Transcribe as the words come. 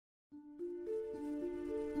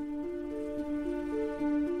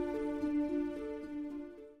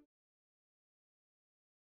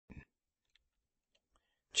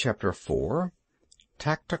Chapter 4.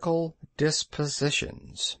 Tactical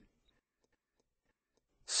Dispositions.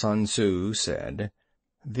 Sun Tzu said,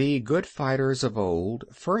 "The good fighters of old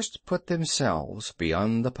first put themselves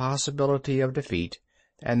beyond the possibility of defeat,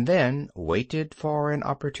 and then waited for an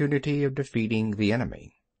opportunity of defeating the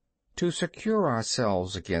enemy. To secure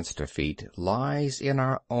ourselves against defeat lies in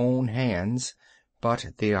our own hands, but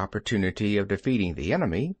the opportunity of defeating the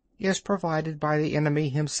enemy is provided by the enemy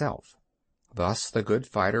himself. Thus the good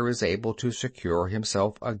fighter is able to secure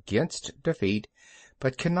himself against defeat,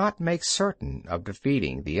 but cannot make certain of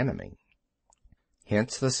defeating the enemy.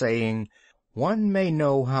 Hence the saying, 'One may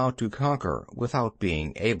know how to conquer without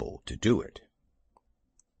being able to do it.'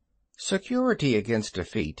 Security against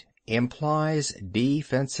defeat implies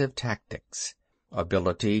defensive tactics.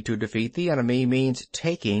 Ability to defeat the enemy means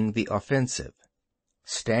taking the offensive.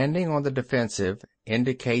 Standing on the defensive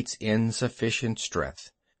indicates insufficient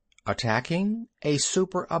strength. Attacking, a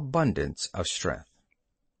superabundance of strength.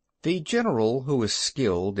 The general who is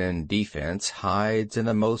skilled in defense hides in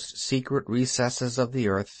the most secret recesses of the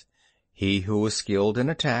earth. He who is skilled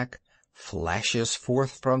in attack flashes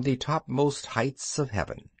forth from the topmost heights of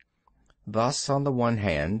heaven. Thus, on the one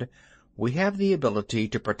hand, we have the ability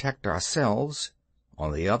to protect ourselves,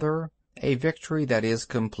 on the other, a victory that is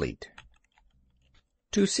complete.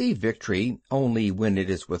 To see victory only when it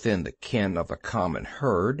is within the ken of the common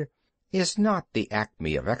herd is not the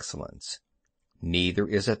acme of excellence. Neither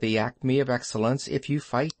is it the acme of excellence if you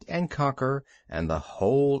fight and conquer, and the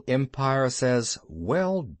whole empire says,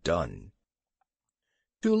 "Well done."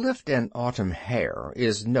 To lift an autumn hare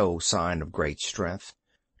is no sign of great strength.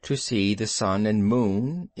 To see the sun and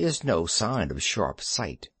moon is no sign of sharp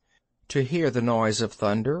sight. To hear the noise of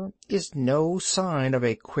thunder is no sign of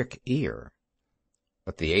a quick ear.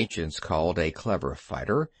 What the ancients called a clever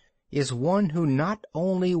fighter is one who not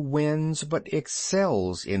only wins but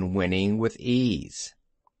excels in winning with ease.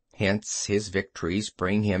 Hence his victories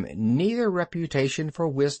bring him neither reputation for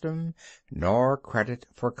wisdom nor credit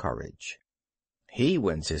for courage. He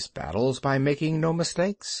wins his battles by making no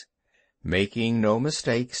mistakes. Making no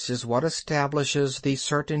mistakes is what establishes the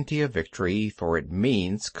certainty of victory, for it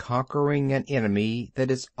means conquering an enemy that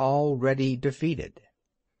is already defeated.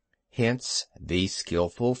 Hence, the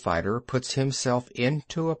skillful fighter puts himself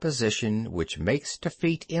into a position which makes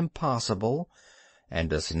defeat impossible, and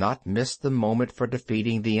does not miss the moment for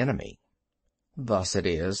defeating the enemy. Thus it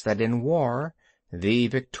is that in war the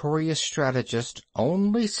victorious strategist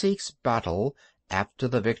only seeks battle after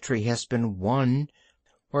the victory has been won,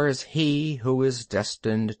 whereas he who is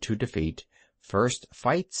destined to defeat first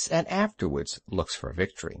fights and afterwards looks for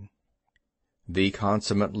victory. The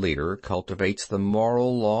consummate leader cultivates the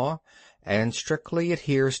moral law and strictly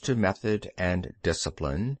adheres to method and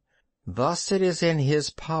discipline. Thus it is in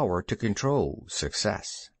his power to control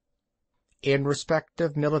success. In respect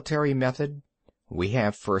of military method, we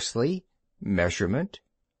have firstly, measurement;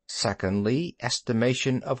 secondly,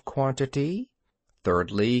 estimation of quantity;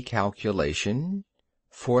 thirdly, calculation;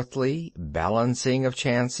 fourthly, balancing of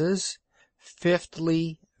chances;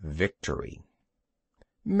 fifthly, victory.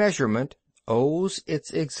 Measurement owes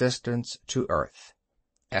its existence to earth,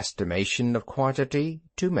 estimation of quantity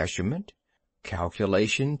to measurement,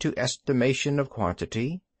 calculation to estimation of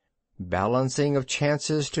quantity, balancing of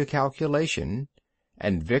chances to calculation,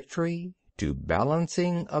 and victory to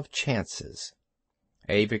balancing of chances.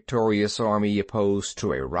 A victorious army opposed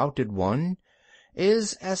to a routed one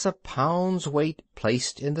is as a pound's weight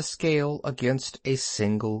placed in the scale against a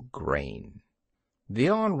single grain. The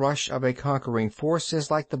onrush of a conquering force is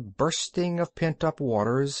like the bursting of pent-up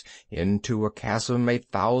waters into a chasm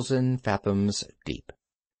 1,000 fathoms deep.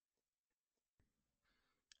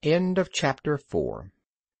 End of chapter 4.